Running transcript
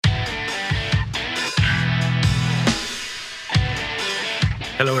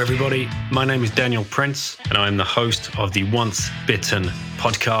Hello, everybody. My name is Daniel Prince, and I'm the host of the Once Bitten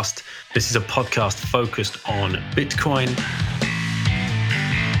podcast. This is a podcast focused on Bitcoin.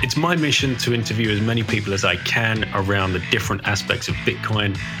 It's my mission to interview as many people as I can around the different aspects of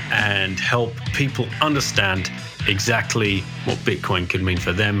Bitcoin and help people understand exactly what Bitcoin could mean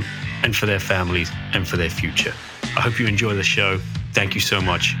for them and for their families and for their future. I hope you enjoy the show. Thank you so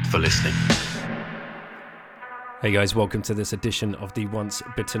much for listening. Hey guys, welcome to this edition of the Once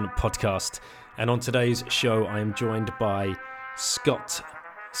Bitten podcast. And on today's show, I am joined by Scott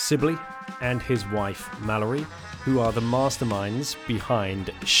Sibley and his wife, Mallory, who are the masterminds behind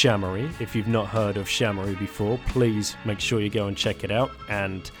Shamory. If you've not heard of Shamory before, please make sure you go and check it out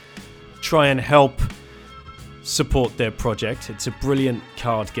and try and help support their project. It's a brilliant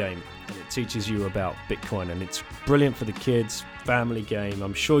card game and it teaches you about Bitcoin, and it's brilliant for the kids. Family game.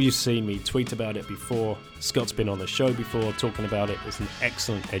 I'm sure you've seen me tweet about it before. Scott's been on the show before talking about it. It's an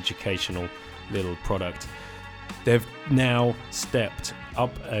excellent educational little product. They've now stepped up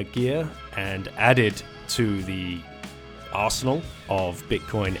a gear and added to the arsenal of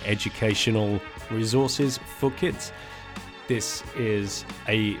Bitcoin educational resources for kids. This is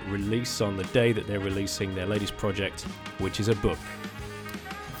a release on the day that they're releasing their latest project, which is a book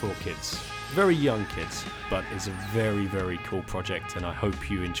for kids. Very young kids, but it's a very, very cool project, and I hope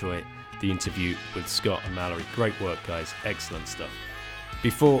you enjoy the interview with Scott and Mallory. Great work, guys. Excellent stuff.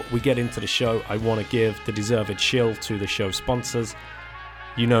 Before we get into the show, I want to give the deserved shill to the show sponsors.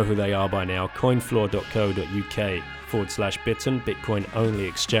 You know who they are by now. Coinfloor.co.uk/bitten, Bitcoin only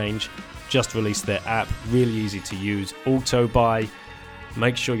exchange. Just released their app, really easy to use. Auto buy.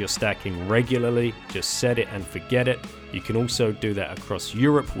 Make sure you're stacking regularly. Just set it and forget it. You can also do that across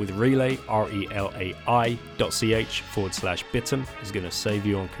Europe with Relai, relai.ch/bitten. Is going to save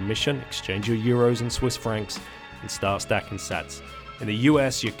you on commission. Exchange your euros and Swiss francs and start stacking sats. In the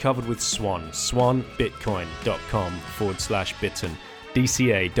US, you're covered with Swan, swanbitcoin.com/bitten.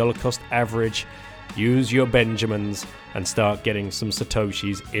 DCA, dollar cost average. Use your Benjamins and start getting some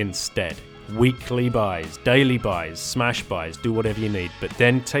Satoshis instead. Weekly buys, daily buys, smash buys, do whatever you need, but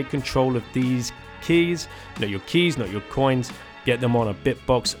then take control of these keys, not your coins. Get them on a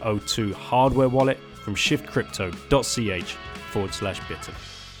Bitbox O2 hardware wallet from shiftcrypto.ch/bitten.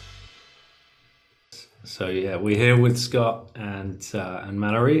 So yeah, we're here with Scott and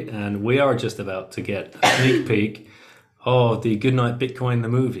Mallory, and we are just about to get a sneak peek of the Goodnight Bitcoin the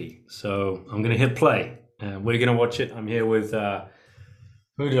movie. So I'm going to hit play and we're going to watch it. I'm here with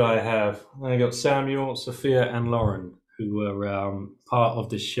who do I have? I got Samuel, Sophia, and Lauren, who are part of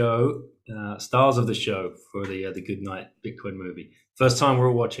the show, stars of the show for the Goodnight Bitcoin movie. First time we're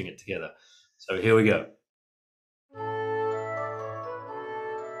all watching it together. So here we go.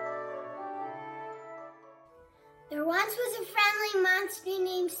 There once was a friendly monster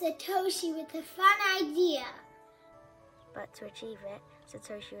named Satoshi with a fun idea. But to achieve it,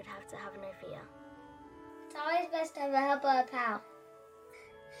 Satoshi would have to have no fear. It's always best to have a helper or a pal.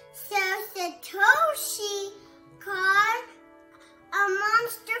 So Satoshi called a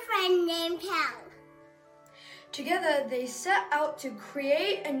monster friend named Hal. Together, they set out to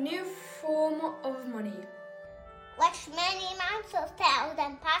create a new form of money, Which many monsters felt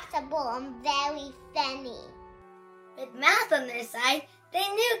impossible and very funny. With math on their side, they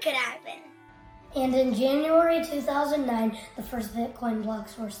knew it could happen. And in January 2009, the first Bitcoin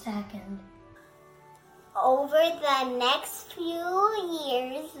blocks were stacked. Over the next few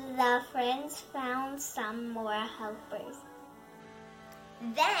years, the friends found some more helpers.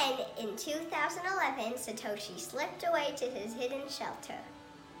 Then, in 2011, Satoshi slipped away to his hidden shelter.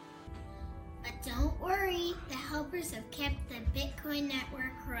 But don't worry, the helpers have kept the Bitcoin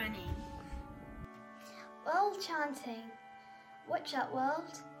network running. World chanting. Watch out,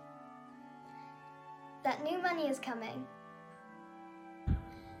 world. That new money is coming.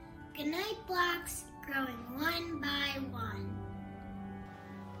 Goodnight blocks growing one by one.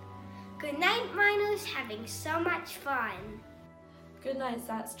 Goodnight miners having so much fun. Good night,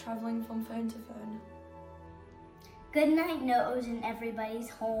 Sats traveling from phone to phone. Goodnight notes in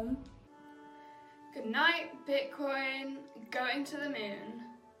everybody's home. Good night, Bitcoin, going to the moon.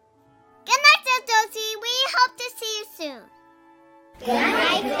 Good night, Satoshi. We hope to see you soon. Good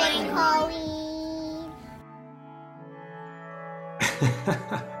night, Bitcoin.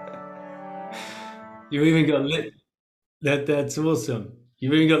 You even got that's awesome.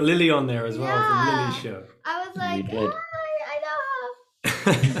 You've even got Lily on there as well from Lily's show. I was like, You did. hi, I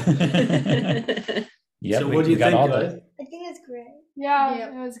know. Yep, So what do you got think, all guys? I think it's great. Yeah,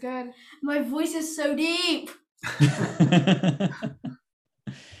 Yep. it was good. My voice is so deep.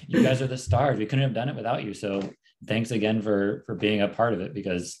 You guys are the stars. We couldn't have done it without you. So thanks again for being a part of it,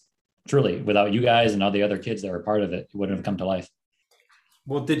 because truly, without you guys and all the other kids that were part of it, it wouldn't have come to life.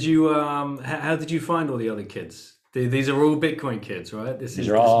 What did you? How did you find all the other kids? These are all Bitcoin kids, right? This is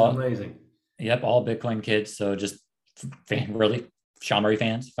all amazing. Yep, all Bitcoin kids. So just really Shamory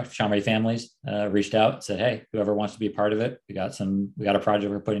fans, Shamory families reached out, said, "Hey, whoever wants to be a part of it, we got a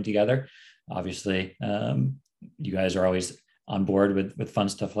project we're putting together. Obviously, you guys are always on board with fun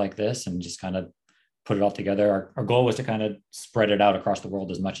stuff like this, and just kind of put it all together. Our goal was to kind of spread it out across the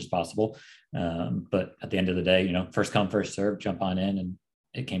world as much as possible. But at the end of the day, first come, first serve, jump on in, and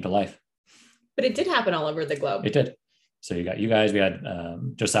it came to life. But it did happen all over the globe. It did. So you got you guys, we had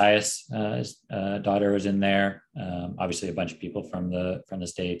Josiah's daughter was in there. Obviously a bunch of people from the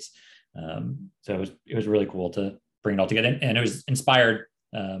States. So it was really cool to bring it all together. And it was inspired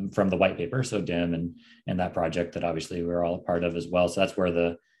from the white paper. So DIM and that project that obviously we're all a part of as well. So that's where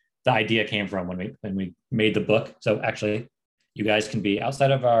the idea came from when we made the book. So actually you guys can be,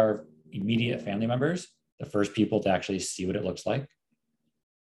 outside of our immediate family members, the first people to actually see what it looks like.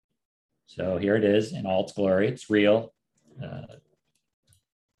 So here it is in all its glory. It's real.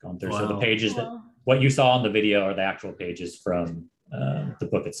 Going through. Wow. So the pages that what you saw in the video are the actual pages from the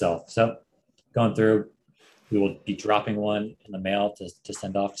book itself. So going through, we will be dropping one in the mail to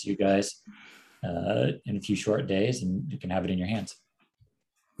send off to you guys in a few short days, and you can have it in your hands.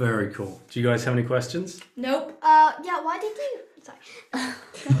 Very cool. Do you guys have any questions? Nope. Yeah, why did you...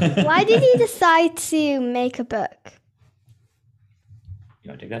 Sorry. Why did you decide to make a book? You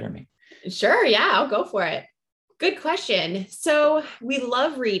want to take that or me? Sure. Yeah, I'll go for it. Good question. So we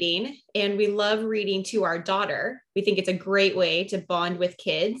love reading, and we love reading to our daughter. We think it's a great way to bond with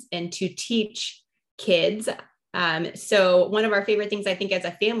kids and to teach kids. So one of our favorite things, I think, as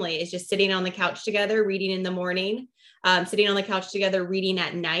a family is just sitting on the couch together, reading in the morning, sitting on the couch together, reading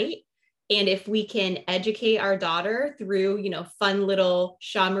at night. And if we can educate our daughter through, fun little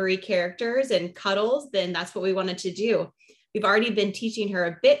Shamory characters and cuddles, then that's what we wanted to do. We've already been teaching her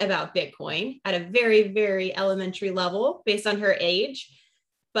a bit about Bitcoin at a very, very elementary level based on her age.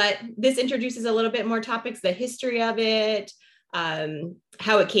 But this introduces a little bit more topics, the history of it,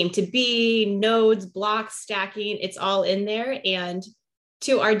 how it came to be, nodes, blocks, stacking, it's all in there. And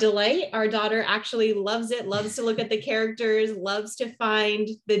to our delight, our daughter actually loves it, loves to look at the characters, loves to find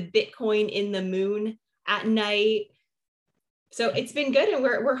the Bitcoin in the moon at night. So it's been good, and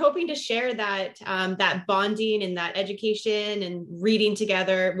we're hoping to share that that bonding and that education and reading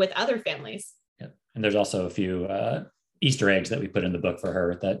together with other families. Yep. And there's also a few Easter eggs that we put in the book for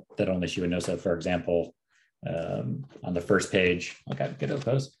her that only she would know. So, for example, on the first page, okay, get up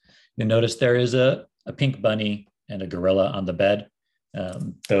close. You'll notice there is a pink bunny and a gorilla on the bed.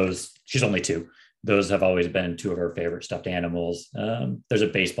 She's only 2. Those have always been 2 of her favorite stuffed animals. There's a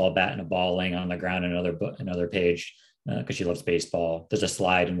baseball bat and a ball laying on the ground in another page. Because she loves baseball. There's a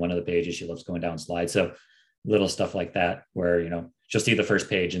slide in one of the pages. She loves going down slides. So little stuff like that where, she'll see the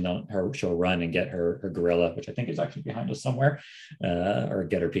first page and she'll run and get her gorilla, which I think is actually behind us somewhere, or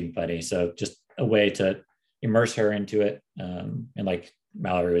get her pink bunny. So just a way to immerse her into it. And like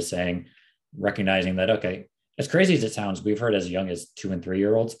Mallory was saying, recognizing that, okay, as crazy as it sounds, we've heard as young as 2 and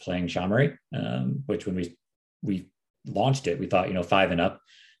 3-year-olds playing Shamory, which when we launched it, we thought, 5 and up.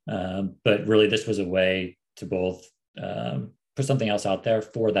 But really this was a way to both put something else out there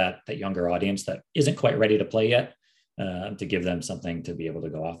for that younger audience that isn't quite ready to play yet, to give them something to be able to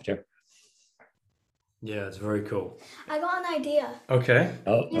go after. Yeah, it's very cool. I got an idea. Okay.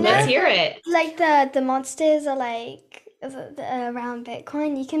 Oh, let's hear it. Like the monsters are like around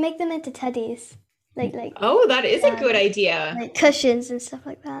Bitcoin. You can make them into teddies. Like. Oh, that is a good idea. Like cushions and stuff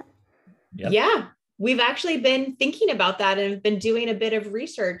like that. Yep. Yeah. We've actually been thinking about that and have been doing a bit of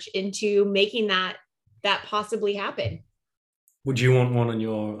research into making that possibly happen. Would you want one on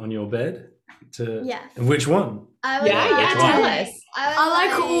your bed? Yeah. And which one? Tell us. I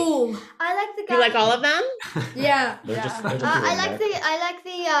like all. I like the guy. You like all of them? Yeah. I like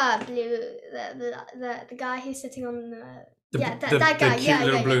the blue the guy who's sitting on the that guy. The cute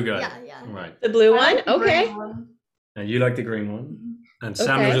little blue guy. Yeah. Right. The blue one? Okay. And you like the green one. And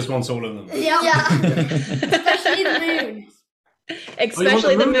Samuel just wants all of them. Yeah. Especially the moon.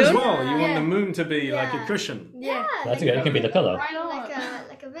 Especially the moon as well. You want the moon to be like a cushion. Yeah. That's good. It can be the pillow.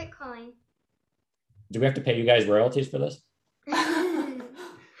 Like a Bitcoin. Do we have to pay you guys royalties for this? Do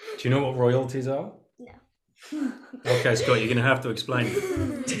you know what royalties are? No. Okay, Scott, you're going to have to explain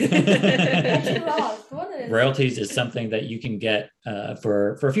it. Royalties is something that you can get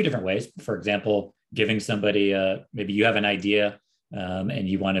for a few different ways. For example, giving somebody, maybe you have an idea and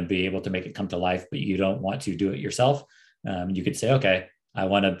you want to be able to make it come to life, but you don't want to do it yourself. You could say, okay, I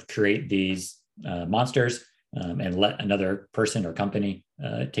want to create these monsters. and let another person or company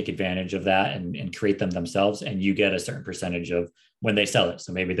take advantage of that and create them themselves. And you get a certain percentage of when they sell it.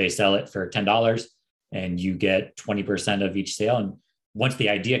 So maybe they sell it for $10 and you get 20% of each sale. And once the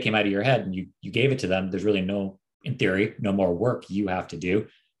idea came out of your head and you gave it to them, there's really in theory, no more work you have to do,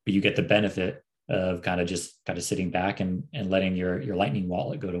 but you get the benefit of kind of sitting back and letting your Lightning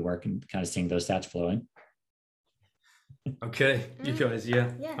wallet go to work and kind of seeing those stats flowing. Okay, you guys,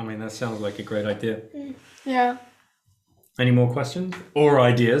 yeah. I mean, that sounds like a great idea. Yeah. Any more questions or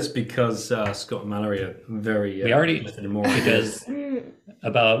ideas? Because Scott and Mallory are very. We already, more because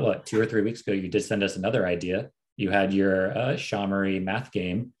about 2 or 3 weeks ago, you did send us another idea. You had your Shamory math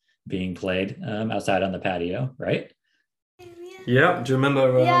game being played outside on the patio, right? Yeah. Do you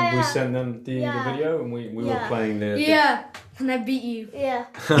remember we sent them the video and we were playing the. Yeah, and I beat you. Yeah.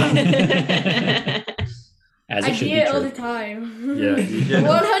 As I it should beat be it all true. the time. Yeah, you did.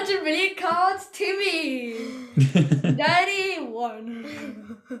 100 million cards to me.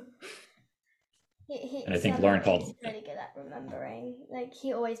 91. And I think Lauren called. He's pretty good at remembering. Like,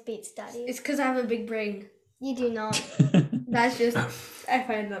 he always beats Daddy. It's because I have a big brain. You do not. That's just, I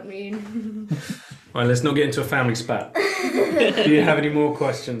find that mean. Right, let's not get into a family spat. Do you have any more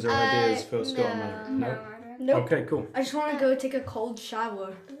questions or ideas for Scott and Mallory? No. Nope. Okay, cool. I just want to go take a cold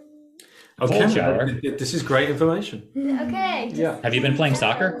shower. Okay, Cold shower. This is great information. Okay. Yeah. Have you been playing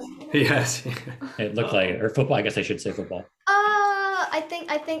soccer? Yes. It looked like it. Or football. I guess I should say football. I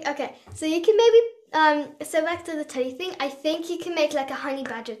think, okay. So you can maybe, so back to the teddy thing, I think you can make like a honey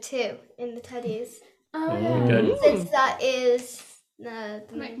badger too in the teddies. Oh, Good. Since that is the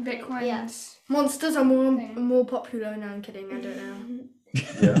like main thing. Bitcoins. Yeah. Monsters are more popular. No, I'm kidding. I don't know.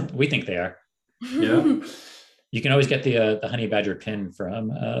 Yeah. We think they are. Yeah. You can always get the honey badger pin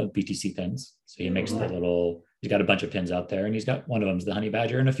from BTC Pins. So he makes the little. He's got a bunch of pins out there, and he's got one of them's the honey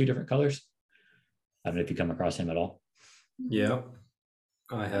badger in a few different colors. I don't know if you come across him at all. Yeah.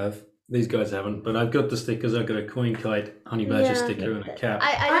 I have. These guys haven't, but I've got the stickers. I've got a coin kite honey badger sticker and a cap.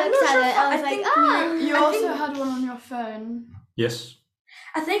 I looked at it. I was like, You also had one on your phone. Yes.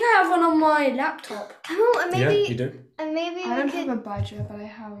 I think I have one on my laptop. oh, and maybe, Yeah, you do. and maybe I we don't could, have a badger, but I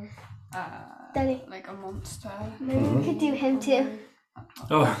have Daddy, like a monster. maybe we could do him too.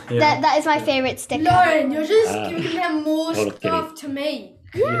 Oh, yeah. That is my favorite sticker. Lauren, you're just giving them more Total stuff to me.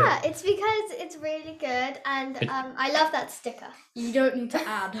 Yeah, it's because it's really good, and I love that sticker. You don't need to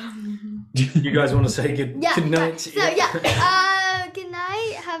add. You guys want to say good night? So good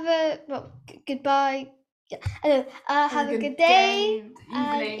night. Have a goodbye. Yeah. Anyway, have a good day.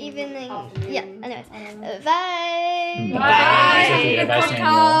 Evening. Yeah. Anyways, bye. Bye. Sophia, Good bye, Samuel.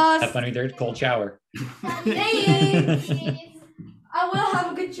 podcast. Have fun with your cold shower. I will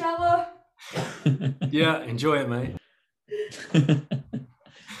have a good shower. Yeah, enjoy it, mate.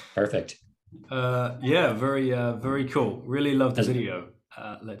 Perfect. Yeah, very cool. Really love the video.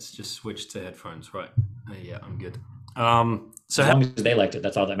 Let's just switch to headphones. Right. Yeah, I'm good. So As long as they liked it,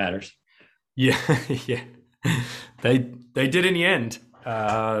 that's all that matters. yeah, yeah. They did in the end.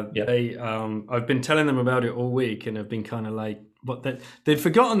 They I've been telling them about it all week, and have been kind of like, what they'd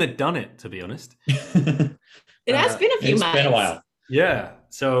forgotten they'd done it. To be honest, It has been a few months. It's been a while. yeah.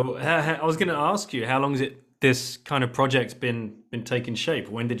 So I was going to ask you, how long has this kind of project's been taking shape?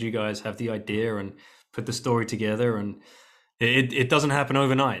 When did you guys have the idea and put the story together? And it doesn't happen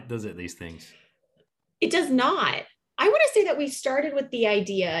overnight, does it? These things. It does not. I want to say that we started with the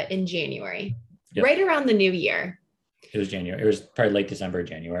idea in January, Yep. right around the new year. It was January. It was probably late December,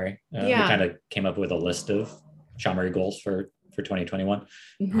 January. We Yeah. kind of came up with a list of Shamory goals for 2021.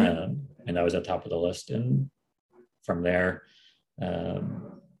 Mhm. And that was at the top of the list. And from there, I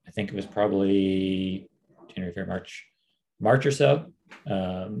think it was probably January, February, March or so,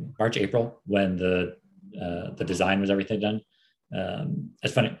 March, April, when the design was everything done.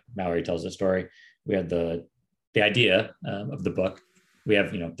 It's funny, Mallory tells the story. We had the idea of the book. We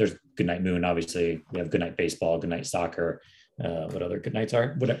have, there's Goodnight Moon, obviously. We have Goodnight Baseball, Goodnight Soccer, what other good nights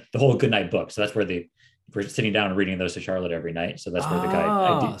are, the whole Goodnight book. So that's where we're sitting down and reading those to Charlotte every night. So that's where the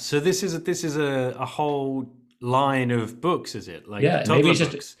guy. So this is a whole line of books, is it? Like Yeah, toddler maybe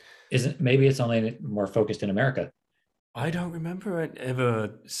it's books. maybe it's only more focused in America. I don't remember it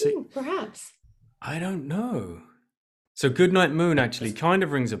ever. Perhaps. I don't know. So Goodnight Moon actually kind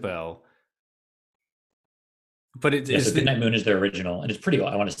of rings a bell. But So Goodnight Moon is their original, and it's pretty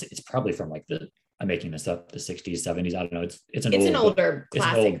old. I want to say it's probably from like I'm making this up, the 60s, 70s. I don't know. It's an older It's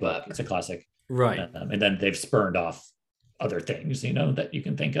an classic old book. It's a classic. Right. And then they've spurned off other things, that you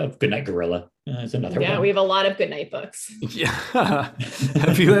can think of. Goodnight Gorilla is another one. Yeah, we have a lot of Goodnight books. Yeah.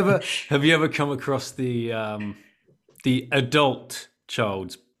 Have you ever come across the adult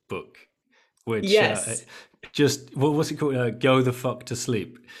child's book? which Yes. just what's it called? Go the fuck to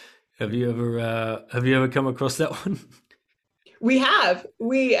sleep. Have you ever come across that one? We have.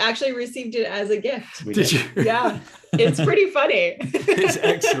 We actually received it as a gift. Did you? Yeah. It's pretty funny. It's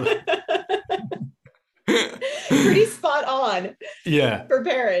excellent. Pretty spot on. Yeah. For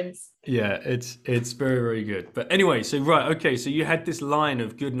parents. Yeah, it's very, very good. But anyway, so you had this line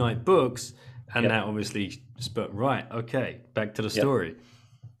of goodnight books, and that obviously right, okay, back to the story.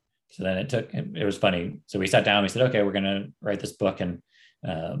 So then it was funny. So we sat down, we said, okay, we're gonna write this book. And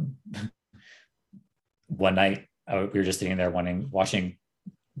one night we were just sitting there watching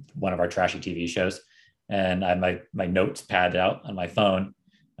one of our trashy TV shows, and I had my notes pad out on my phone.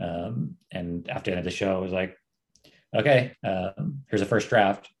 And after the end of the show, I was like, okay, here's a first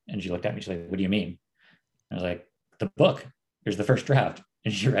draft. And she looked at me, she's like, what do you mean? I was like, the book, here's the first draft.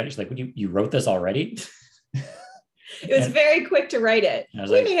 And she read it, she's like, you wrote this already? It was very quick to write it.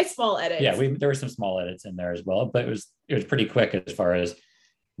 We made a small edit. Yeah, there were some small edits in there as well, but it was pretty quick as far as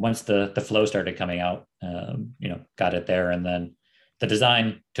once the flow started coming out, got it there. And then the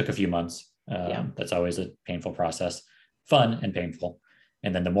design took a few months. That's always a painful process, fun and painful.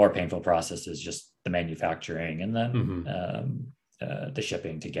 And then the more painful process is just the manufacturing and then the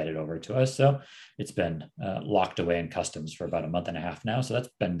shipping to get it over to us. So it's been locked away in customs for about a month and a half now. So that's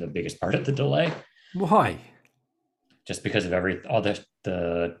been the biggest part of the delay. Why? Just because of all the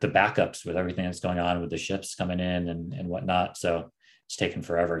backups with everything that's going on with the ships coming in and whatnot. So it's taken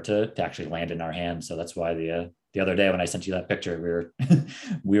forever to actually land in our hands. So that's why the other day when I sent you that picture,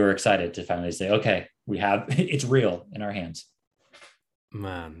 we were excited to finally say, okay, it's real in our hands.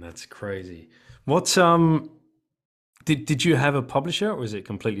 Man, that's crazy. What did you have a publisher, or was it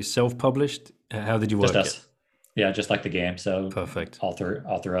completely self-published? How did you work Just us. it? Yeah, just like the game. So perfect.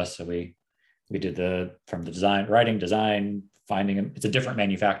 Author us. So we did from the writing, design, finding them. It's a different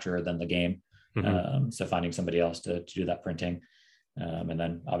manufacturer than the game. So finding somebody else to do that printing. And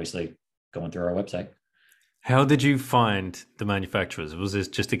then obviously going through our website. How did you find the manufacturers? Was this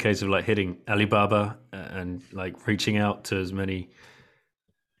just a case of like hitting Alibaba and like reaching out to as many?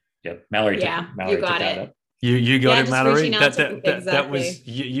 Yep, Mallory. You got it. You got it, Mallory. Exactly. That was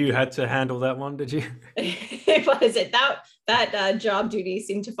you had to handle that one, did you? It was it that job duty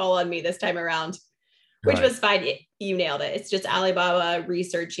seemed to fall on me this time around, which was fine. You nailed it. It's just Alibaba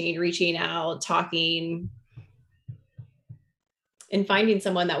researching, reaching out, talking, and finding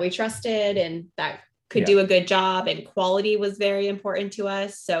someone that we trusted and that could do a good job. And quality was very important to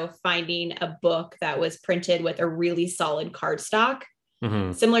us. So finding a book that was printed with a really solid cardstock.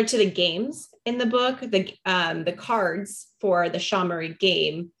 Similar to the games in the book, the cards for the Shaw-Murray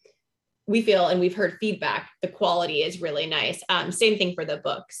game, we feel, and we've heard feedback, the quality is really nice. Same thing for the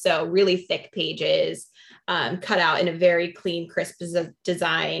book. So really thick pages, cut out in a very clean, crisp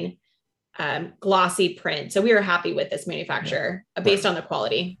design, glossy print. So we were happy with this manufacturer based on the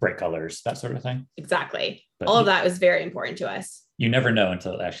quality. Bright colors, that sort of thing. Exactly. But all of that was very important to us. You never know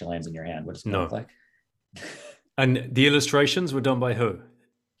until it actually lands in your hand what it's going to look like. And the illustrations were done by who?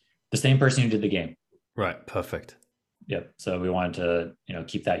 The same person who did the game. Right. Perfect. Yep. So we wanted to,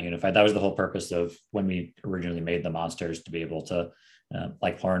 keep that unified. That was the whole purpose of when we originally made the monsters, to be able to,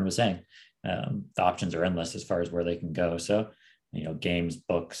 like Lauren was saying, the options are endless as far as where they can go. So, games,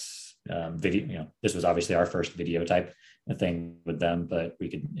 books, video, this was obviously our first video type thing with them, but we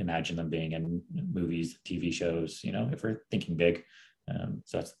could imagine them being in movies, TV shows, if we're thinking big.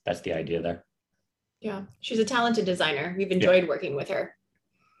 So that's the idea there. Yeah, she's a talented designer. We've enjoyed working with her.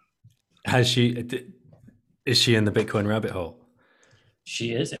 Is she in the Bitcoin rabbit hole?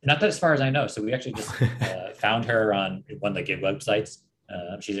 She is, not that as far as I know. So we actually just found her on one of the gig websites.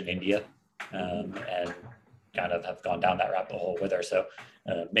 She's in India and kind of have gone down that rabbit hole with her. So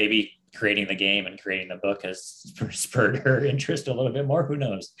maybe creating the game and creating the book has spurred her interest a little bit more. Who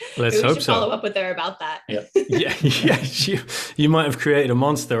knows? Let's hope so. Follow up with her about that. Yep. Yeah. You might have created a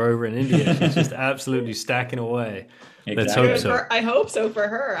monster over in India. She's just absolutely stacking away. Exactly. Let's hope so. I hope so for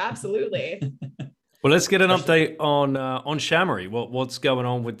her. Absolutely. Well, let's get an update on Shamory. What's going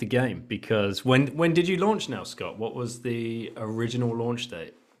on with the game? Because when did you launch now, Scott? What was the original launch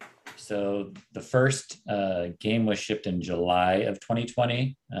date? So the first game was shipped in July of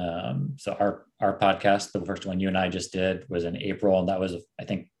 2020. So our podcast, the first one you and I just did, was in April. And that was, I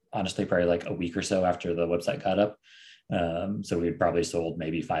think, honestly, probably like a week or so after the website got up. So we'd probably sold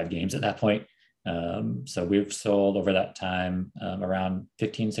maybe 5 games at that point. So we've sold over that time around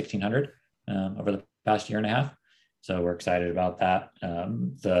 1,600 over the past year and a half. So we're excited about that.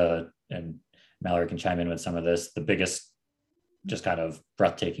 And Mallory can chime in with some of this. The biggest just kind of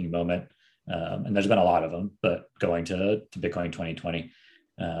breathtaking moment. And there's been a lot of them, but going to Bitcoin 2020,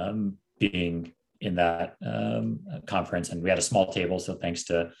 being in that conference. And we had a small table. So thanks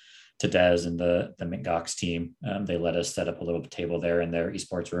to Des and the McGox team, they let us set up a little table there in their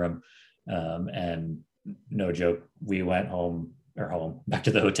esports room. And no joke, we went back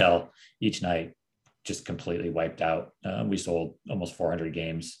to the hotel each night, just completely wiped out. We sold almost 400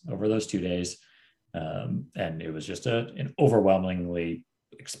 games over those 2 days. And it was just an overwhelming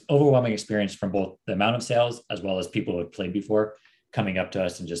experience from both the amount of sales as well as people who have played before coming up to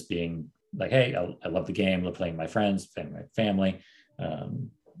us and just being like, hey, I love the game, love playing with my friends, playing with my family.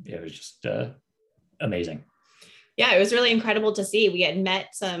 It was just amazing. Yeah, it was really incredible to see. We had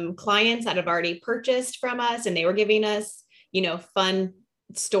met some clients that have already purchased from us, and they were giving us, fun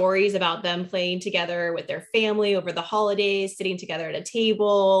stories about them playing together with their family over the holidays, sitting together at a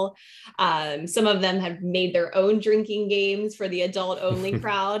table. Some of them have made their own drinking games for the adult only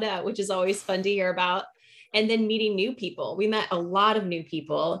crowd, which is always fun to hear about. And then meeting new people. We met a lot of new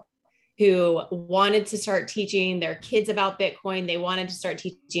people who wanted to start teaching their kids about Bitcoin. They wanted to start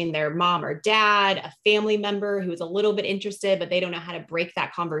teaching their mom or dad, a family member who's a little bit interested, but they don't know how to break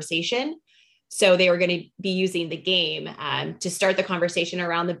that conversation. So they were going to be using the game to start the conversation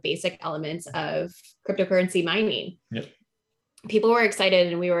around the basic elements of cryptocurrency mining. Yep. People were excited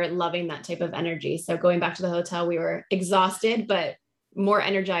and we were loving that type of energy. So going back to the hotel, we were exhausted, but more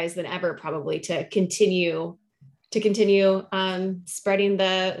energized than ever, probably to continue spreading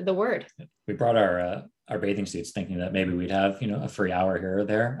the word. We brought our bathing suits thinking that maybe we'd have, a free hour here or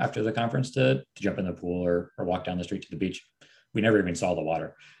there after the conference to jump in the pool or walk down the street to the beach. We never even saw the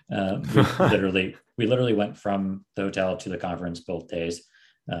water. We literally went from the hotel to the conference both days.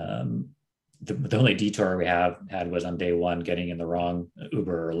 The only detour we had was on day one, getting in the wrong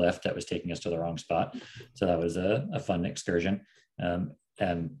Uber or Lyft that was taking us to the wrong spot. So that was a fun excursion.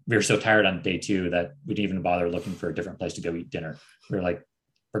 And we were so tired on day two that we didn't even bother looking for a different place to go eat dinner. We were like,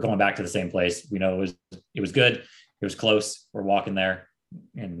 we're going back to the same place. We know it was good. It was close. We're walking there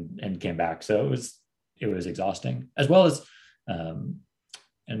and came back. So it was exhausting, as well as,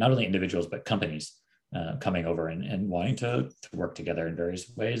 and not only individuals, but companies coming over and wanting to work together in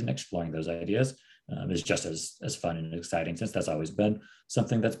various ways and exploring those ideas is just as fun and exciting, since that's always been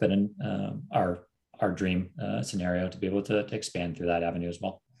something that's been in our dream scenario, to be able to expand through that avenue as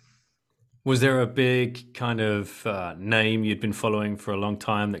well. Was there a big kind of name you'd been following for a long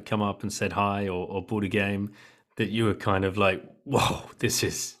time that come up and said hi or bought a game that you were kind of like, whoa, this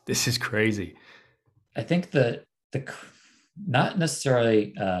is crazy? I think that not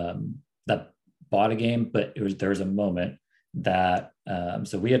necessarily that bought a game, but there was a moment that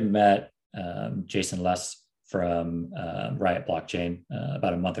so we had met Jason Less from Riot Blockchain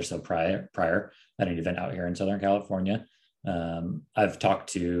about a month or so prior at an event out here in Southern California. I've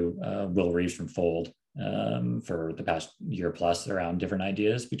talked to Will Reeves from Fold for the past year plus around different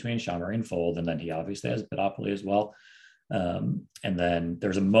ideas between Shawnmary and Fold, and then he obviously has Bitopoly as well. And then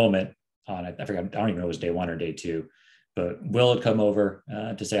there's a moment on, I forgot, I don't even know if it was day one or day two, but Will had come over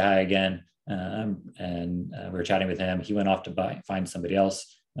to say hi again, and we were chatting with him. He went off to find somebody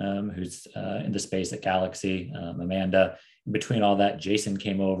else who's in the space at Galaxy, Amanda. In between all that, Jason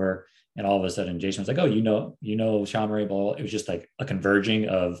came over, and all of a sudden Jason was like, oh, you know Shawnmary, blah. It was just like a converging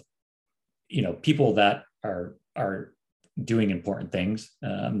of, people that are doing important things,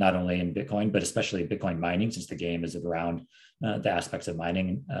 not only in Bitcoin, but especially Bitcoin mining, since the game is around the aspects of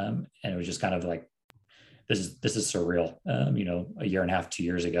mining. And it was just kind of like, this is surreal. A year and a half, 2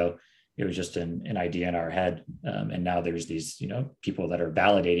 years ago, it was just an idea in our head. And now there's these, people that are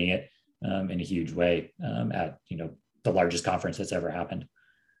validating it in a huge way at, the largest conference that's ever happened.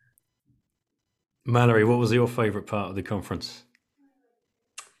 Mallory, what was your favorite part of the conference?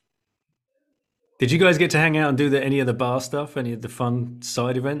 Did you guys get to hang out and do any of the bar stuff, any of the fun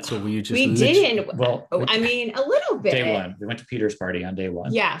side events, or were you just... We didn't. Well, I mean, a little bit. Day one, we went to Peter's party on day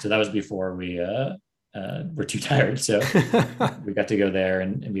one. Yeah. So that was before we were too tired. So we got to go there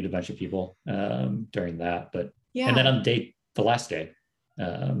and meet a bunch of people during that. But yeah. And then on the last day,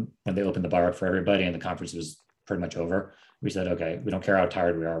 when they opened the bar up for everybody and the conference was pretty much over, we said, okay, we don't care how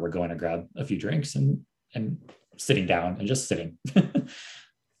tired we are. We're going to grab a few drinks and sitting down and just sitting.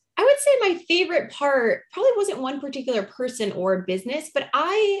 I would say my favorite part probably wasn't one particular person or business, but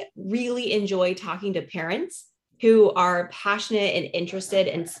I really enjoy talking to parents who are passionate and interested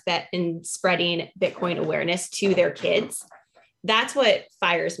in spreading Bitcoin awareness to their kids. That's what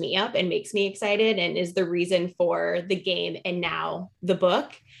fires me up and makes me excited and is the reason for the game and now the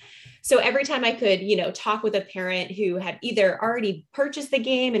book. So every time I could, talk with a parent who had either already purchased the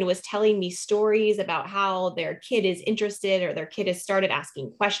game and was telling me stories about how their kid is interested or their kid has started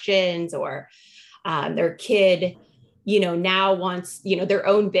asking questions or their kid now wants, their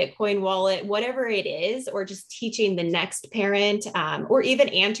own Bitcoin wallet, whatever it is, or just teaching the next parent, or even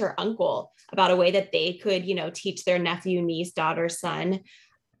aunt or uncle about a way that they could, teach their nephew, niece, daughter, son,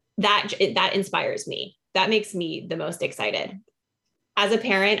 that inspires me. That makes me the most excited. As a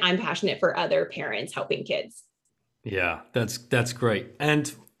parent, I'm passionate for other parents helping kids. Yeah, that's great.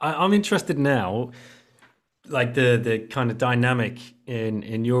 And I'm interested now, like the kind of dynamic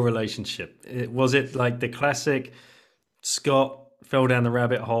in your relationship. Was it like the classic Scott fell down the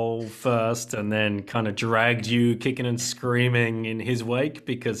rabbit hole first and then kind of dragged you kicking and screaming in his wake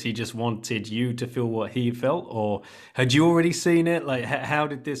because he just wanted you to feel what he felt? Or had you already seen it? Like, how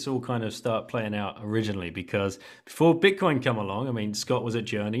did this all kind of start playing out originally? Because before Bitcoin come along, I mean, Scott was at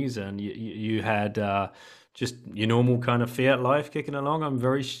Journeys and you had just your normal kind of fiat life kicking along. I'm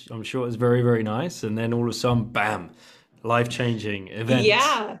sure it was very, very nice. And then all of a sudden, bam, life-changing event.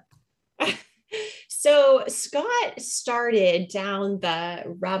 Yeah. So Scott started down the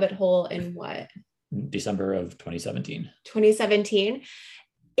rabbit hole in what? December of 2017. 2017.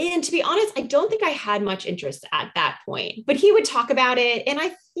 And to be honest, I don't think I had much interest at that point, but he would talk about it. And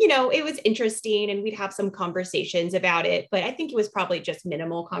it was interesting and we'd have some conversations about it, but I think it was probably just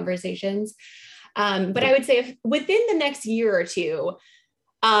minimal conversations. But I would say if within the next year or two,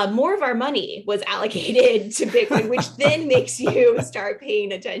 more of our money was allocated to Bitcoin, which then makes you start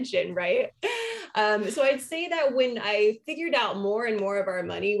paying attention, right? So I'd say that when I figured out more and more of our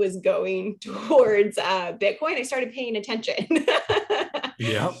money was going towards Bitcoin, I started paying attention.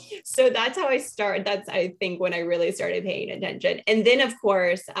 Yeah. So that's how I started. That's, I think, when I really started paying attention. And then, of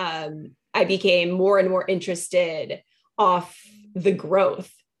course, I became more and more interested off the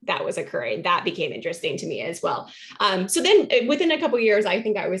growth that was occurring. That became interesting to me as well. So then within a couple of years, I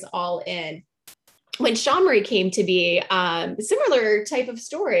think I was all in. When Shamri came to be, similar type of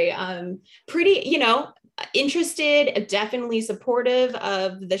story, pretty, interested, definitely supportive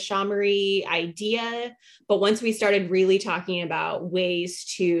of the Shamri idea. But once we started really talking about ways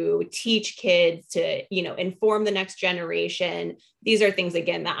to teach kids to, inform the next generation, these are things,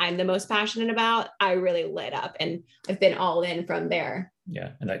 again, that I'm the most passionate about. I really lit up and I've been all in from there.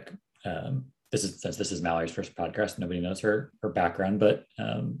 Yeah. And since this is Mallory's first podcast, nobody knows her background, but,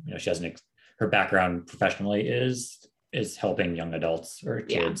 she has her background professionally is helping young adults or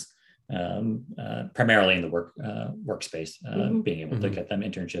kids, primarily in the workspace, being able to get them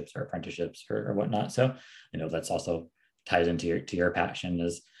internships or apprenticeships or whatnot. So, that's also ties into your passion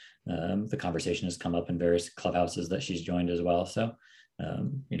as the conversation has come up in various clubhouses that she's joined as well. So,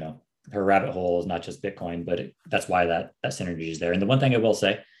 her rabbit hole is not just Bitcoin, but that's why that synergy is there. And the one thing I will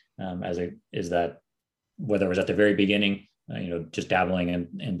say is that whether it was at the very beginning, just dabbling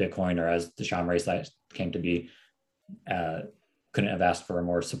in Bitcoin, or as the Shamri site came to be, couldn't have asked for a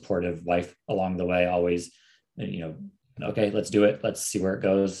more supportive wife along the way. Always, okay, let's do it. Let's see where it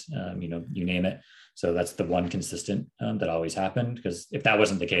goes. You name it. So that's the one consistent that always happened. Because if that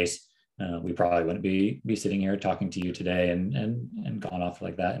wasn't the case, we probably wouldn't be sitting here talking to you today and gone off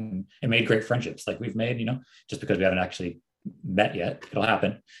like that. And it made great friendships like we've made, just because we haven't actually met yet, it'll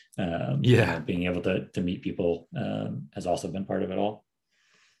happen. Being able to meet people has also been part of it all.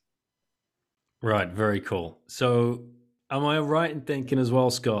 Right. Very cool. So am I right in thinking as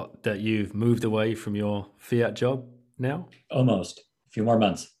well, Scott, that you've moved away from your fiat job now? Almost. A few more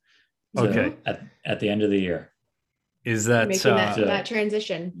months. So okay. At the end of the year. Is that making that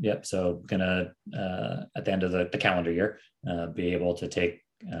transition? Yep. So gonna at the end of the calendar year, be able to take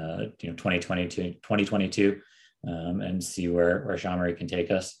 2022 and see where Shamri can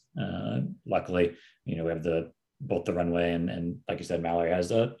take us. Luckily, we have both the runway and like you said, Mallory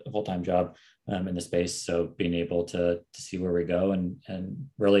has a full-time job in the space. So being able to see where we go and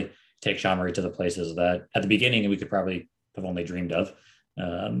really take Shamri to the places that at the beginning we could probably have only dreamed of.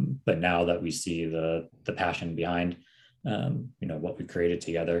 But now that we see the passion behind what we created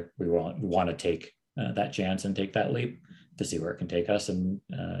together, we want to take that chance and take that leap to see where it can take us. And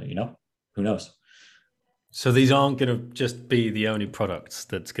who knows? So these aren't going to just be the only products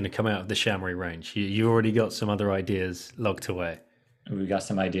that's going to come out of the Shamri range. You already got some other ideas locked away. We got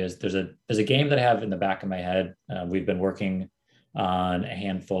some ideas. There's a game that I have in the back of my head. We've been working on a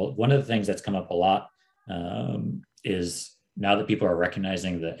handful. One of the things that's come up a lot is now that people are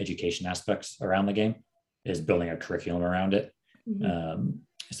recognizing the education aspects around the game, is building a curriculum around it. Mm-hmm.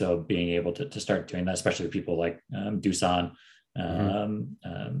 So being able to start doing that, especially with people like Dusan,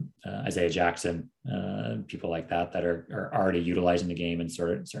 Isaiah Jackson, people like that are already utilizing the game in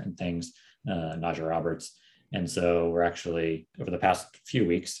certain things, Naja Roberts. And so we're actually, over the past few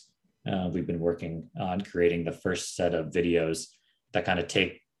weeks, we've been working on creating the first set of videos that kind of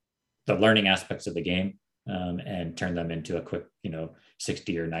take the learning aspects of the game and turn them into a quick,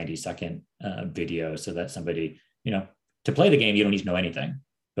 60 or 90-second video, so that somebody, to play the game, you don't need to know anything,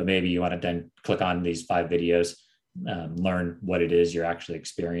 but maybe you want to then click on these 5 videos, learn what it is you're actually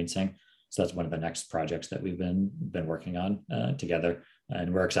experiencing. So that's one of the next projects that we've been working on together.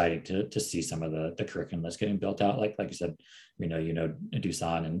 And we're excited to see some of the curriculum that's getting built out. Like you said,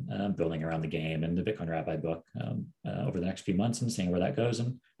 Dusan and building around the game and the Bitcoin Rabbi book over the next few months, and seeing where that goes,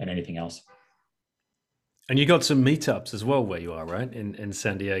 and anything else. And you got some meetups as well where you are, right? In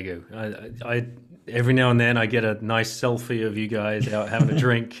San Diego. I every now and then I get a nice selfie of you guys out having a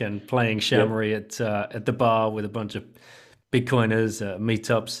drink and playing Shamory at the bar with a bunch of Bitcoiners,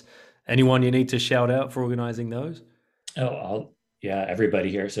 meetups. Anyone you need to shout out for organizing those? Everybody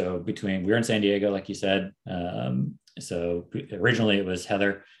here. So we're in San Diego, like you said. So originally it was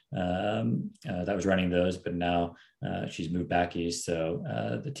Heather that was running those, but now she's moved back east. So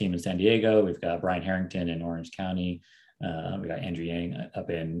the team in San Diego, we've got Brian Harrington in Orange County. We got Andrew Yang up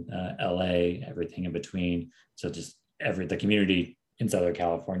in LA, everything in between. So just the community in Southern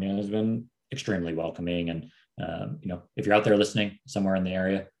California has been extremely welcoming. And, if you're out there listening somewhere in the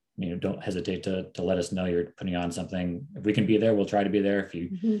area, don't hesitate to let us know you're putting on something. If we can be there, we'll try to be there. If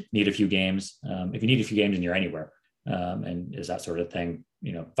you need a few games, and you're anywhere, and is that sort of thing,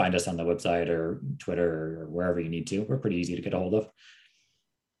 find us on the website or Twitter or wherever you need to. We're pretty easy to get a hold of.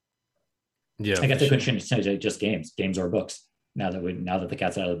 Yeah, I guess they couldn't say just games or books. Now that the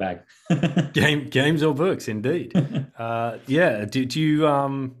cat's out of the bag. Games or books, indeed. Do you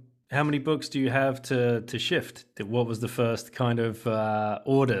how many books do you have to shift? What was the first kind of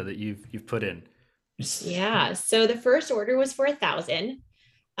order that you've put in? Yeah, so the first order was for 1,000,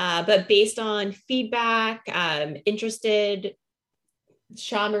 but based on feedback, interested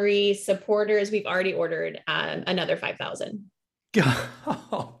Shamory supporters, we've already ordered another 5,000.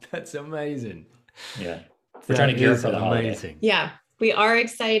 Oh, that's amazing. Yeah, we're trying to gear for the holiday. Yeah, we are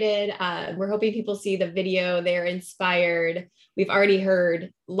excited. We're hoping people see the video. They're inspired. We've already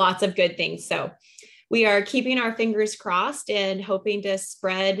heard lots of good things. So we are keeping our fingers crossed and hoping to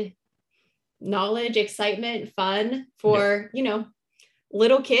spread knowledge, excitement, fun for,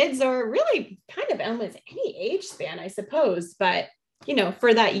 little kids, or really kind of almost any age span, I suppose. But,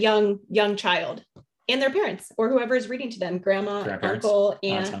 for that young child and their parents or whoever is reading to them, grandma, uncle,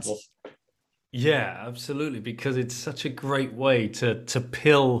 aunt. Yeah, absolutely. Because it's such a great way to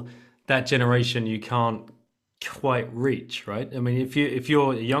pill that generation you can't quite reach, right? I mean, if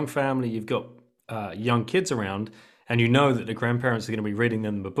you're a young family, you've got young kids around, and that the grandparents are going to be reading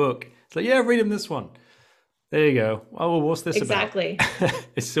them a book, it's like, yeah, read them this one. There you go. Oh, well, what's this exactly. about?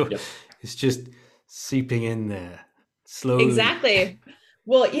 It's just seeping in there slowly. Exactly.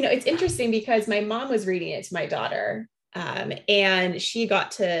 Well, it's interesting because my mom was reading it to my daughter, and she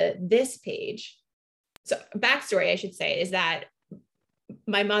got to this page. So backstory, I should say, is that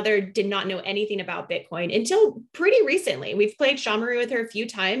my mother did not know anything about Bitcoin until pretty recently. We've played Shamory with her a few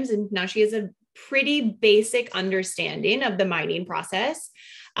times, and now she has a pretty basic understanding of the mining process.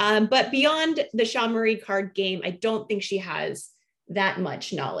 But beyond the Shamory card game, I don't think she has that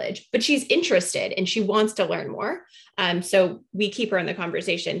much knowledge, but she's interested and she wants to learn more. So we keep her in the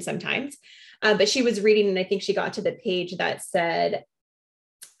conversation sometimes. But she was reading, and I think she got to the page that said,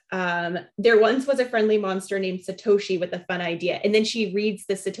 there once was a friendly monster named Satoshi with a fun idea. And then she reads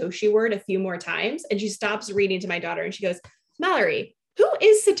the Satoshi word a few more times, and she stops reading to my daughter and she goes, Mallory, who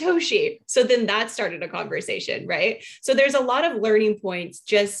is Satoshi? So then that started a conversation, right? So there's a lot of learning points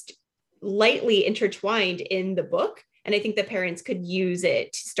just lightly intertwined in the book. And I think the parents could use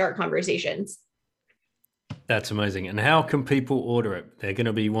it to start conversations. That's amazing. And how can people order it? They're going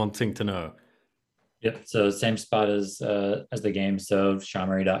to be wanting to know. Yep. So same spot as the game. So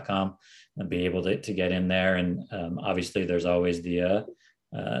shamory.com and be able to get in there. And obviously there's always the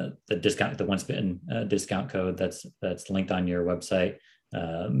discount, the Once Bitten discount code that's linked on your website.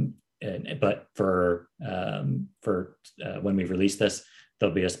 But for when we release this,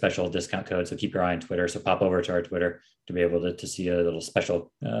 there'll be a special discount code. So keep your eye on Twitter. So pop over to our Twitter to be able to see a little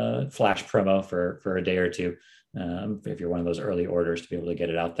special flash promo for a day or two. If you're one of those early orders, to be able to get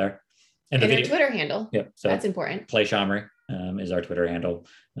it out there. And their Twitter handle. Yep. So that's important. Play Shamory is our Twitter handle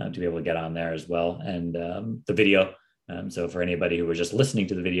to be able to get on there as well. And the video. So for anybody who was just listening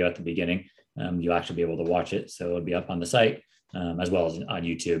to the video at the beginning, you'll actually be able to watch it. So it'll be up on the site as well as on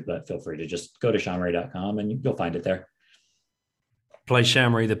YouTube, but feel free to just go to shamory.com and you'll find it there. Play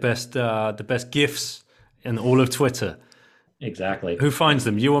Shamory, the best gifts in all of Twitter. Exactly. Who finds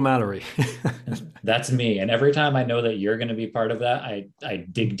them, you or Mallory? That's me. And every time I know that you're going to be part of that, I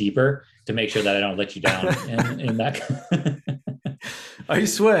dig deeper to make sure that I don't let you down in that. I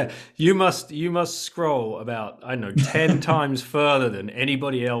swear, you must scroll about, I don't know, 10 times further than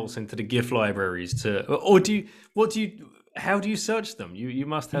anybody else into the GIF libraries or how do you search them? You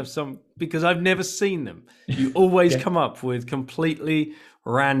must have some, because I've never seen them. You always come up with completely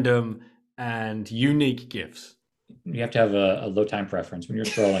random and unique GIFs. You have to have a low time preference when you're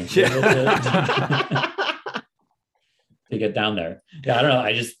scrolling to get down there. Yeah, I don't know.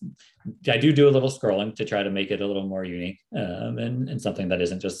 I do a little scrolling to try to make it a little more unique, and something that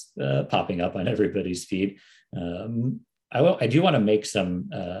isn't just popping up on everybody's feed. I do want to make some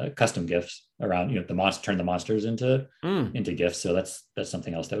custom GIFs around, turn the monsters into GIFs. So that's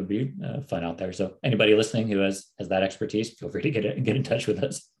something else that would be fun out there. So anybody listening who has that expertise, feel free to get in touch with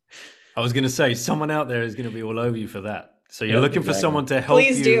us. I was going to say, someone out there is going to be all over you for that. So you're looking for someone to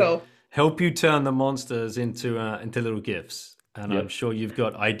help you turn the monsters into little GIFs. And I'm sure you've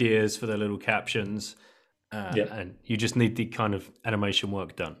got ideas for the little captions, and you just need the kind of animation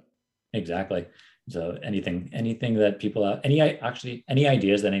work done. Exactly. So anything that people have, any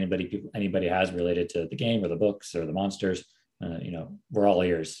ideas that anybody has related to the game or the books or the monsters, we're all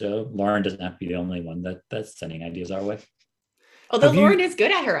ears. So Lauren doesn't have to be the only one that's sending ideas our way. Although Lauren is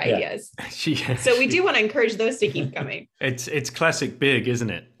good at her ideas. So we do want to encourage those to keep coming. It's classic Big, isn't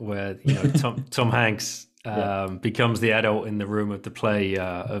it? Where Tom Hanks becomes the adult in the room of the play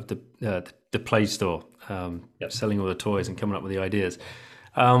of the play store, selling all the toys and coming up with the ideas.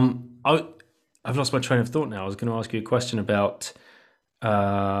 I've lost my train of thought now. I was going to ask you a question about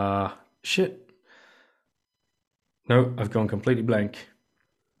shit. No, I've gone completely blank.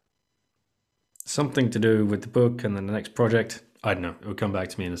 Something to do with the book and then the next project. I don't know. It'll come back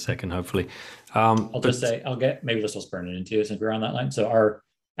to me in a second, hopefully. I'll just say, maybe this will spur it into you since we're on that line. So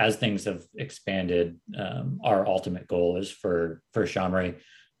as things have expanded, our ultimate goal is for Shamri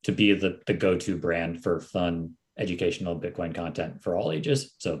to be the go-to brand for fun, educational Bitcoin content for all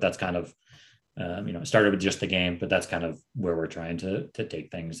ages. So that's kind of, it started with just the game, but that's kind of where we're trying to take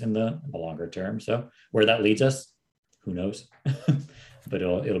things in the longer term. So where that leads us, who knows? But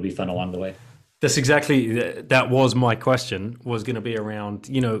it'll be fun along the way. That was my question, was going to be around,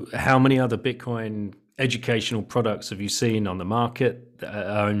 how many other Bitcoin educational products have you seen on the market?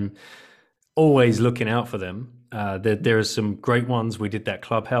 I'm always looking out for them. There are some great ones. We did that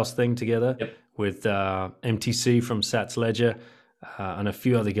Clubhouse thing together with MTC from Sats Ledger and a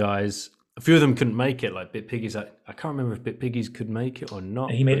few other guys. A few of them couldn't make it, like BitPiggies. I can't remember if BitPiggies could make it or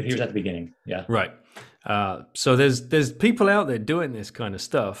not. He made it. He was at the beginning. Yeah. Right. So there's people out there doing this kind of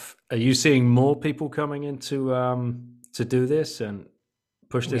stuff. Are you seeing more people coming in to do this and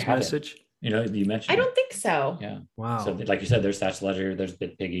push this message? You mentioned. I don't think so. Yeah. Wow. So like you said, there's Sats Ledger, there's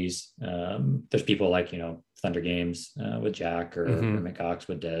BitPiggies, there's people like Thunder Games with Jack or McCox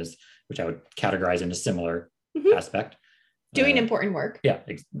with Dez, which I would categorize in a similar aspect. Doing important work. Yeah,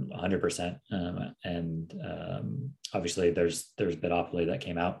 100%. And obviously there's Bitopoly that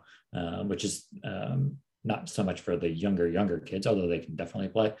came out, which is not so much for the younger kids, although they can definitely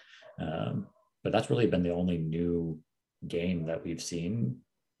play. But that's really been the only new game that we've seen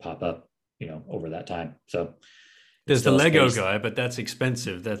pop up, over that time. So there's the Lego guy, but that's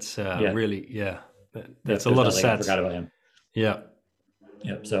expensive. That's really, that's a lot of sats. I forgot about him. Yeah.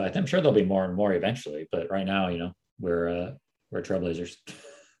 Yep. So I'm sure there'll be more and more eventually, but right now, we're trailblazers.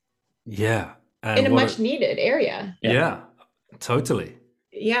 Yeah. And in a much needed area. Yeah, totally.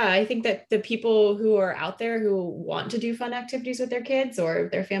 Yeah, I think that the people who are out there who want to do fun activities with their kids or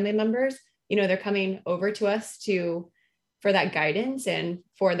their family members, they're coming over to us for that guidance and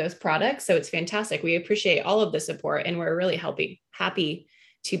for those products. So it's fantastic. We appreciate all of the support, and we're really happy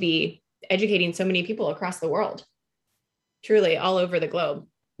to be educating so many people across the world, truly all over the globe.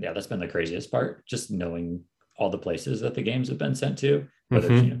 Yeah, that's been the craziest part, just knowing all the places that the games have been sent to,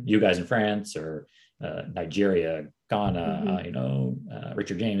 whether it's, you guys in France or Nigeria, Ghana,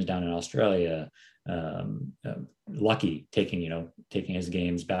 Richard James down in Australia, Lucky taking his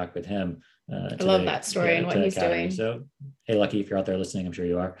games back with him. I love that story and what he's doing. So, hey, Lucky, if you're out there listening, I'm sure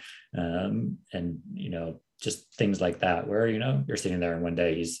you are. And just things like that, where, you're sitting there and one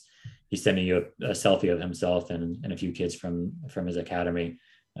day he's sending you a selfie of himself and a few kids from his academy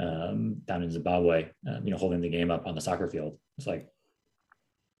down in Zimbabwe, holding the game up on the soccer field. It's like,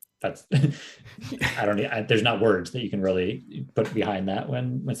 that's, there's not words that you can really put behind that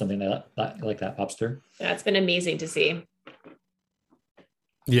when something like that pops through. That's been amazing to see.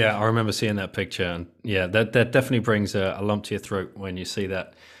 Yeah, I remember seeing that picture, and that definitely brings a lump to your throat when you see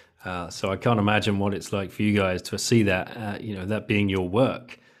that. So I can't imagine what it's like for you guys to see that, that being your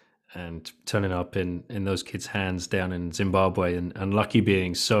work and turning up in those kids' hands down in Zimbabwe, and Lucky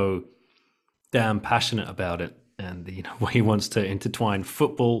being so damn passionate about it and the way he wants to intertwine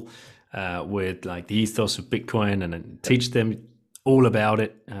football with like the ethos of Bitcoin and then teach them all about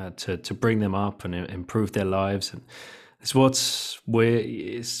it to bring them up and improve their lives. And it's what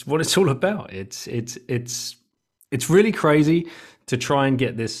it's all about. It's really crazy to try and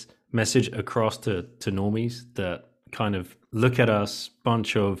get this message across to normies that kind of look at us,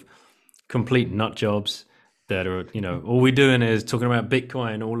 bunch of complete nut jobs that are, all we're doing is talking about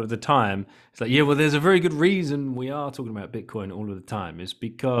Bitcoin all of the time. It's like, yeah, well, there's a very good reason we are talking about Bitcoin all of the time. It's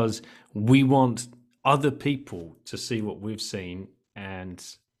because we want other people to see what we've seen and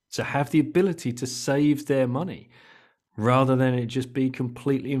to have the ability to save their money rather than it just be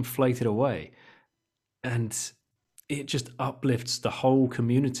completely inflated away. And it just uplifts the whole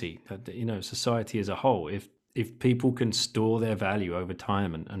community, society as a whole. If people can store their value over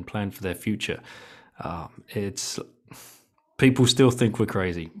time and plan for their future, people still think we're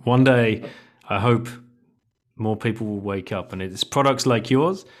crazy. One day, I hope more people will wake up, and it's products like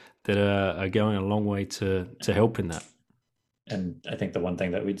yours that are going a long way to helping that. And I think the one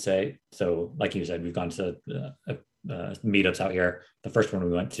thing that we'd say, so like you said, we've gone to meetups out here. The first one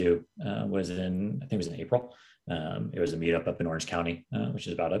we went to was in April. It was a meetup up in Orange County, which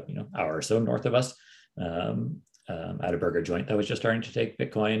is about an hour or so north of us, at a burger joint that was just starting to take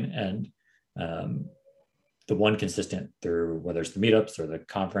Bitcoin. And the one consistent through whether it's the meetups or the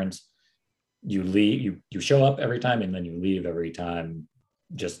conference, you show up every time and then you leave every time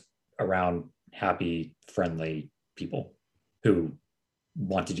just around happy, friendly people who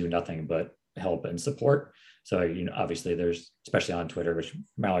want to do nothing but help and support. So, obviously there's, especially on Twitter, which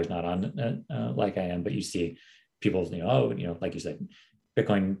Mallory's not on like I am, but you see people, like you said,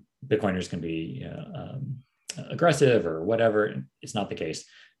 Bitcoiners can be aggressive or whatever. It's not the case.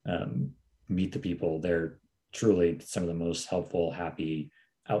 Meet the people. They're truly some of the most helpful, happy,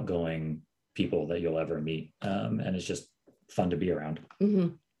 outgoing people that you'll ever meet. And it's just fun to be around.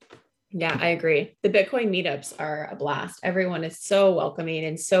 Mm-hmm. Yeah, I agree. The Bitcoin meetups are a blast. Everyone is so welcoming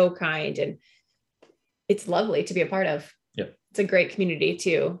and so kind, and it's lovely to be a part of. Yep. It's a great community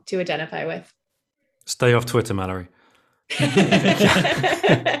to identify with. Stay off Twitter, Mallory.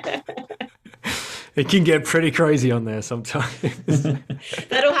 It can get pretty crazy on there sometimes.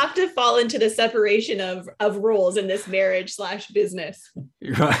 That'll have to fall into the separation of roles in this marriage/business.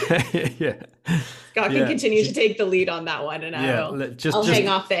 Right. Yeah. Scott can continue to take the lead on that one, and I'll hang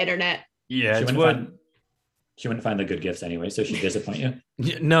off the internet. Yeah, she wouldn't find the good gifts anyway, so she'd disappoint you.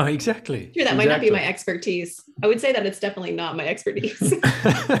 Yeah, no, exactly. Sure, that might not be my expertise. I would say that it's definitely not my expertise.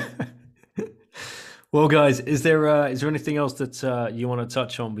 Well, guys, is there anything else that you want to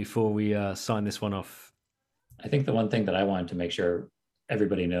touch on before we sign this one off? I think the one thing that I wanted to make sure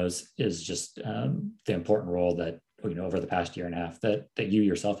everybody knows is just the important role that over the past year and a half that you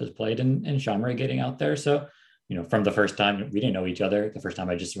yourself has played in Shamri getting out there. So, from the first time we didn't know each other. The first time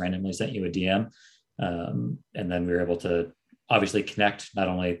I just randomly sent you a DM, and then we were able to obviously connect not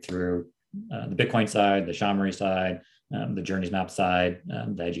only through the Bitcoin side, the Shamri side, the Journeys Map side,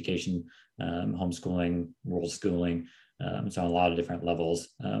 the education, homeschooling, rural schooling. So on a lot of different levels,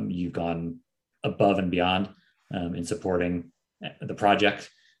 you've gone above and beyond in supporting the project,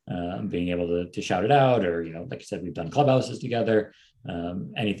 being able to shout it out, or, like you said, we've done clubhouses together,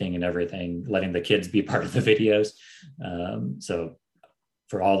 anything and everything, letting the kids be part of the videos. So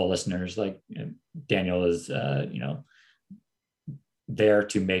for all the listeners, like Daniel is, there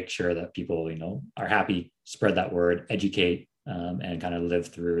to make sure that people, are happy, spread that word, educate, and kind of live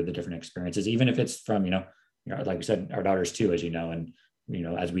through the different experiences, even if it's from, like we said, our daughters too, as and,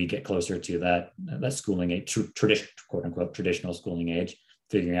 as we get closer to that schooling age, quote unquote, traditional schooling age,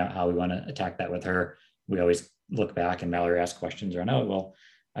 figuring out how we want to attack that with her. We always look back and Mallory asks questions around,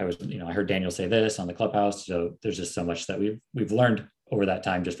 I heard Daniel say this on the clubhouse. So there's just so much that we've learned over that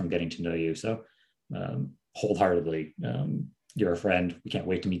time just from getting to know you. So wholeheartedly, you're a friend. We can't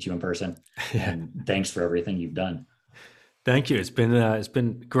wait to meet you in person. Yeah. And thanks for everything you've done. Thank you. It's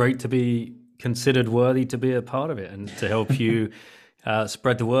been great to be considered worthy to be a part of it and to help you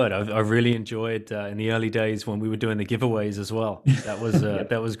spread the word. I really enjoyed in the early days when we were doing the giveaways as well. That was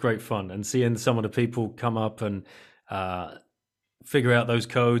that was great fun, and seeing some of the people come up and figure out those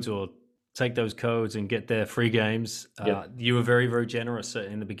codes or take those codes and get their free games. You were very, very generous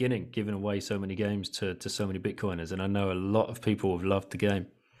in the beginning, giving away so many games to so many Bitcoiners, and I know a lot of people have loved the game.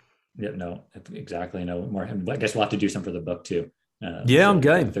 Yeah, no, exactly. No more. I guess we'll have to do some for the book too. So I'm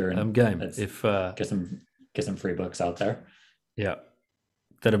game. I'm game. If get some free books out there. Yeah,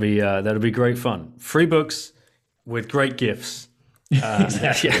 that'll be great fun. Free books with great gifts.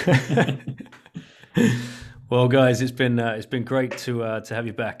 Exactly. Yeah. Well, guys, it's been great to have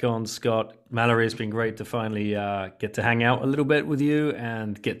you back on, Scott. Mallory, it's been great to finally get to hang out a little bit with you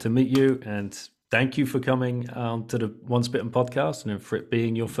and get to meet you. And thank you for coming to the Once Bitten podcast and for it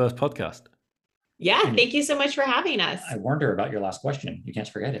being your first podcast. Yeah, thank you so much for having us. I warned her about your last question. You can't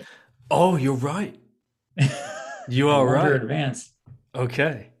forget it. Oh, you're right. You are I warned her right. in advance.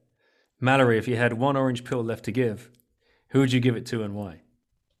 Okay. Mallory, if you had one orange pill left to give, who would you give it to and why?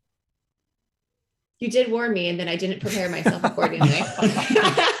 You did warn me, and then I didn't prepare myself accordingly.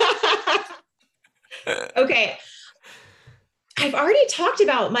 Okay. I've already talked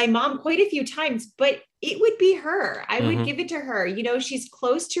about my mom quite a few times, but it would be her. I would give it to her. You know, she's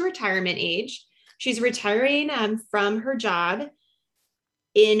close to retirement age. She's retiring from her job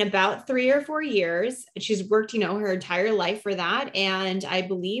in about 3 or 4 years. She's worked, her entire life for that. And I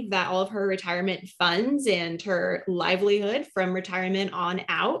believe that all of her retirement funds and her livelihood from retirement on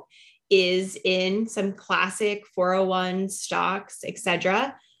out is in some classic 401 stocks,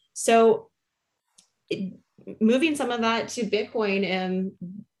 etc. So moving some of that to Bitcoin,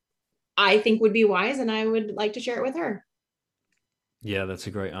 I think would be wise, and I would like to share it with her. Yeah, that's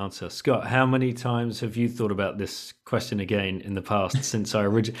a great answer. Scott, how many times have you thought about this question again in the past since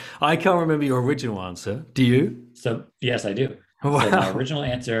I can't remember your original answer. Do you? So yes, I do. Wow. So my original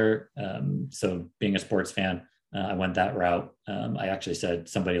answer, so being a sports fan, I went that route. I actually said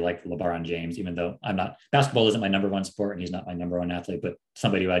somebody like LeBron James, even though basketball isn't my number one sport and he's not my number one athlete, but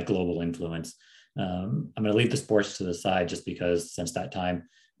somebody who had global influence. I'm going to leave the sports to the side just because since that time,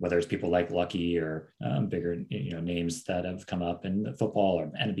 whether it's people like Lucky or bigger, names that have come up in football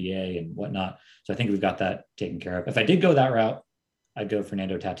or NBA and whatnot. So I think we've got that taken care of. If I did go that route, I'd go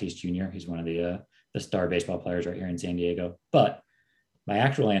Fernando Tatis Jr. He's one of the star baseball players right here in San Diego. But my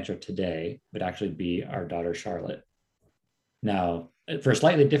actual answer today would actually be our daughter, Charlotte. Now, for a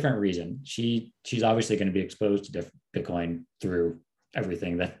slightly different reason, she's obviously going to be exposed to Bitcoin through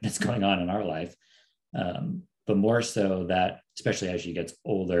everything that's going on in our life. But more so that, especially as she gets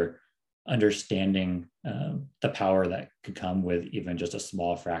older, understanding the power that could come with even just a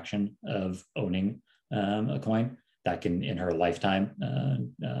small fraction of owning a coin that can, in her lifetime,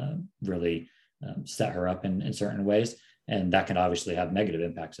 really set her up in certain ways. And that can obviously have negative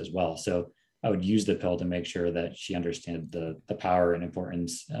impacts as well. So I would use the pill to make sure that she understood the power and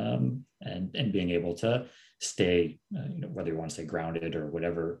importance and being able to stay, whether you want to say grounded or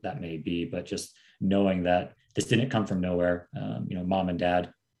whatever that may be, but just knowing that this didn't come from nowhere. Mom and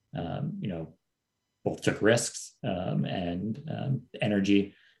dad, both took risks and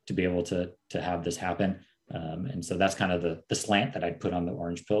energy to be able to have this happen. And so that's kind of the slant that I'd put on the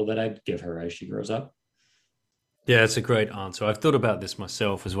orange pill that I'd give her as she grows up. Yeah, it's a great answer. I've thought about this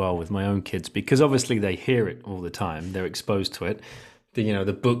myself as well with my own kids, because obviously they hear it all the time. They're exposed to it.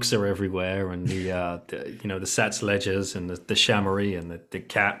 The books are everywhere, and the Sats ledgers and the Shamory and the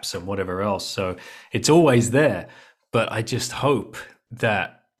caps and whatever else. So it's always there. But I just hope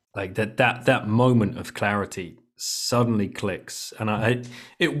that that moment of clarity suddenly clicks, and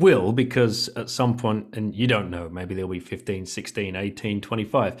it will, because at some point, and you don't know, maybe there'll be 15, 16, 18,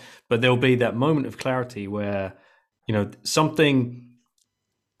 25, but there'll be that moment of clarity where something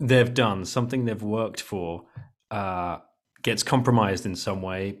they've done, something they've worked for, gets compromised in some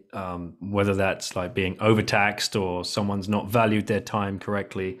way, whether that's like being overtaxed or someone's not valued their time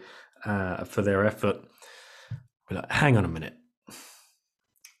correctly for their effort. But like, hang on a minute.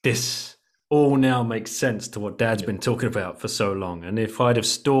 This all now makes sense to what Dad's been talking about for so long. And if I'd have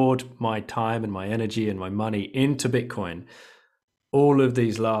stored my time and my energy and my money into Bitcoin all of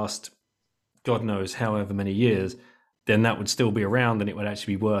these last, God knows, however many years, then that would still be around, and it would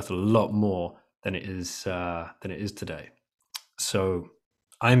actually be worth a lot more than it is today. So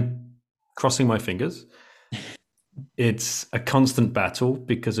I'm crossing my fingers. It's a constant battle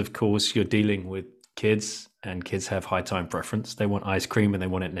because, of course, you're dealing with kids, and kids have high time preference. They want ice cream and they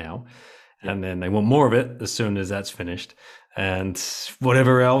want it now. And then they want more of it as soon as that's finished. And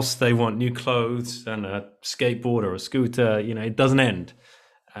whatever else, they want new clothes and a skateboard or a scooter. It doesn't end.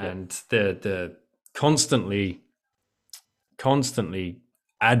 And they're constantly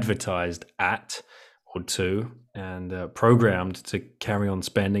advertised at or to and programmed to carry on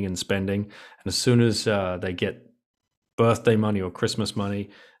spending. And as soon as they get birthday money or Christmas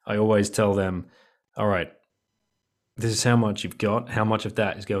money, I always tell them, all right, this is how much you've got. How much of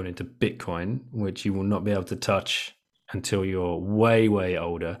that is going into Bitcoin, which you will not be able to touch until you're way, way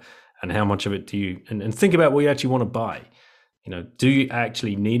older. And how much of it do you, and think about what you actually want to buy. Do you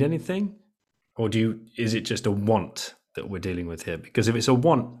actually need anything, or is it just a want that we're dealing with here? Because if it's a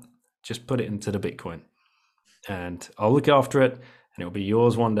want, just put it into the Bitcoin and I'll look after it and it'll be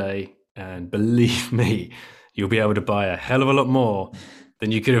yours one day. And believe me, you'll be able to buy a hell of a lot more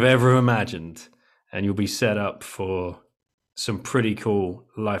than you could have ever imagined. And you'll be set up for some pretty cool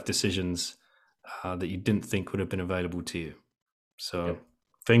life decisions that you didn't think would have been available to you. So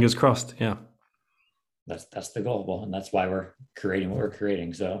fingers crossed. Yeah. That's the goal. Well, and that's why we're creating what we're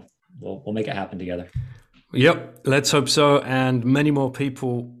creating. So we'll make it happen together. Yep, let's hope so. And many more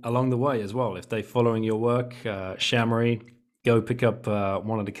people along the way as well. If they're following your work, Shamory, go pick up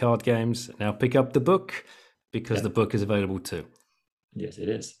one of the card games. Now pick up the book, because the book is available too. Yes, it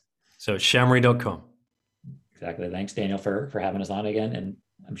is. So it's shamory.com. Exactly. Thanks, Daniel, for having us on again. And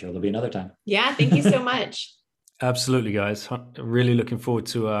I'm sure there'll be another time. Yeah, thank you so much. Absolutely, guys. Really looking forward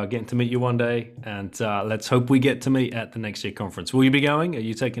to getting to meet you one day. And let's hope we get to meet at the next year conference. Will you be going? Are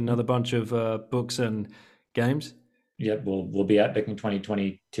you taking another bunch of books and games? Yep, we'll be at BitCoin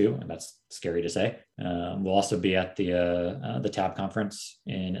 2022, and that's scary to say. We'll also be at the TAB conference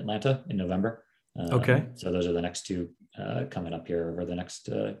in Atlanta in November. Okay. So those are the next two coming up here over the next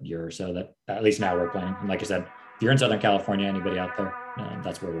year or so. That at least now we're planning. And like I said, if you're in Southern California, anybody out there,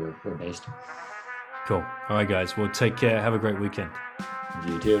 that's where we're based. Cool. All right, guys. Well, take care. Have a great weekend.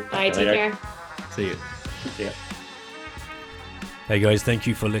 You too. Bye. Take care. See you. See ya. Hey guys, thank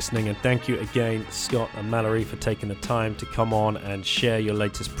you for listening, and thank you again, Scott and Mallory, for taking the time to come on and share your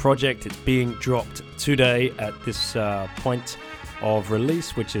latest project. It's being dropped today at this point of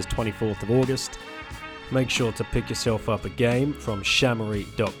release, which is 24th of August. Make sure to pick yourself up a game from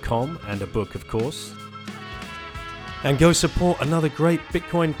shamory.com and a book, of course. And go support another great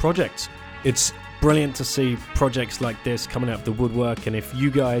Bitcoin project. It's brilliant to see projects like this coming out of the woodwork, and if you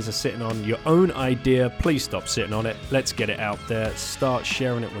guys are sitting on your own idea, please stop sitting on it. Let's get it out there. Start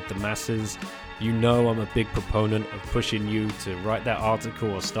sharing it with the masses. You know I'm a big proponent of pushing you to write that article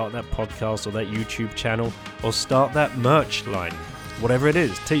or start that podcast or that YouTube channel or start that merch line. Whatever it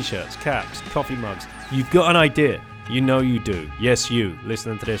is, t-shirts, caps, coffee mugs. You've got an idea. You know you do. Yes, you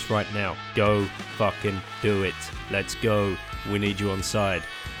listening to this right now. Go fucking do it. Let's go. We need you on side.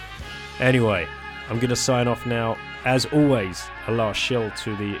 Anyway, I'm going to sign off now. As always, a last shill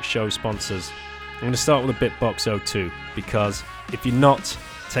to the show sponsors. I'm going to start with a BitBox02, because if you're not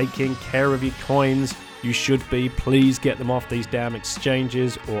taking care of your coins, you should be. Please get them off these damn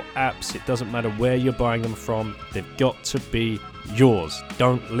exchanges or apps. It doesn't matter where you're buying them from. They've got to be yours.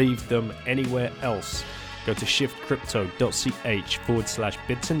 Don't leave them anywhere else. Go to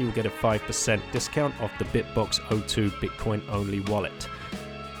shiftcrypto.ch/Bitson. You'll get a 5% discount off the BitBox02 Bitcoin only wallet.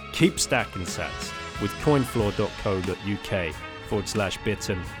 Keep stacking sats with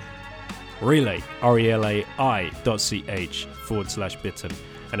coinfloor.co.uk/Bitson. Relay, relai.ch/Bitson.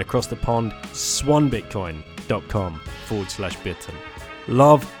 And across the pond, swanbitcoin.com/Bitson.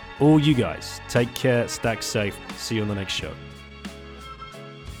 Love all you guys. Take care, stack safe. See you on the next show.